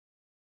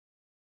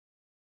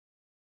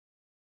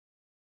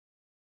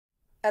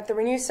At the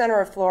Renew Center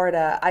of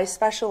Florida, I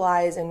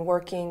specialize in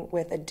working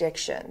with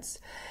addictions.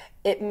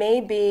 It may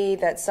be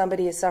that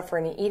somebody is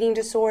suffering an eating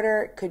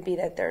disorder. It could be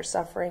that they're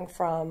suffering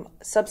from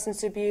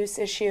substance abuse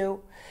issue.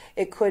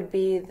 It could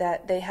be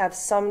that they have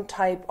some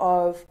type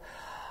of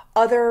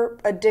other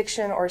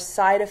addiction or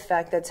side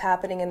effect that's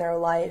happening in their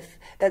life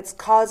that's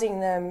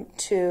causing them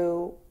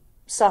to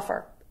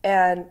suffer.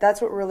 And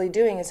that's what we're really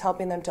doing, is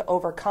helping them to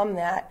overcome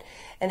that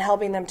and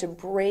helping them to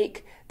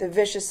break the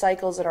vicious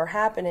cycles that are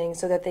happening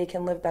so that they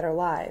can live better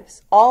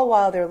lives, all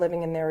while they're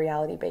living in their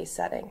reality-based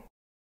setting.